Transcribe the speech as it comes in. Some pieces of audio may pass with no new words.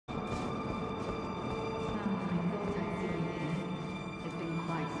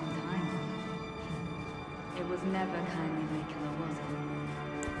was never kindly Mikula, was it?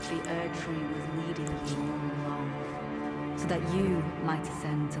 The Erdtree was leading you all along, so that you might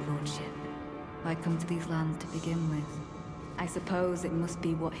ascend to lordship. Why come to these lands to begin with? I suppose it must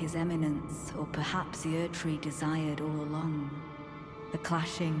be what His Eminence, or perhaps the Erdtree desired all along. The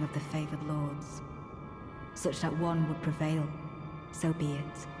clashing of the favored lords, such that one would prevail. So be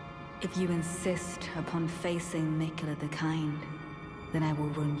it. If you insist upon facing Mikula the Kind, then I will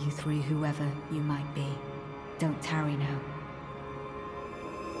run you through whoever you might be. Don't tarry now.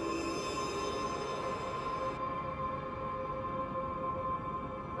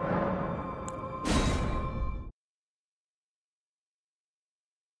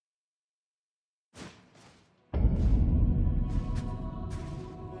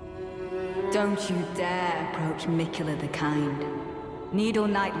 Don't you dare approach Mikula the Kind. Needle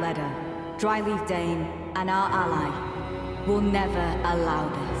Knight Leda, Dryleaf Dane, and our ally will never allow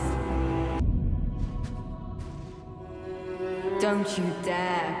this. Don't you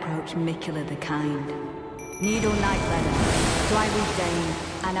dare approach Mikula the Kind. Needle Knight Leda, Dryleaf Dane,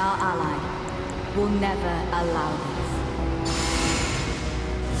 and our ally will never allow this.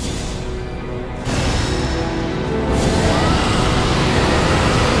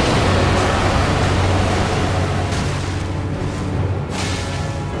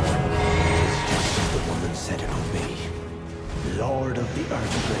 Lord of the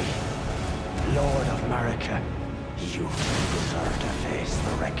Erdtree, Lord of Marika, you deserve to face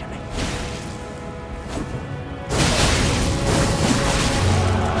the reckoning.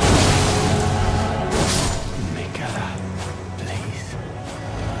 Mikula, please.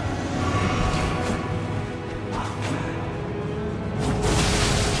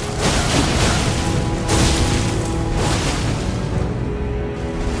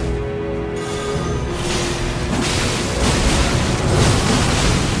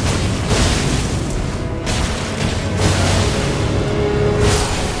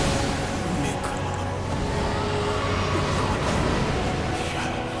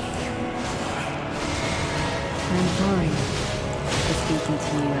 I'm sorry for speaking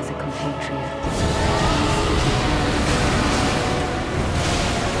to you as a compatriot.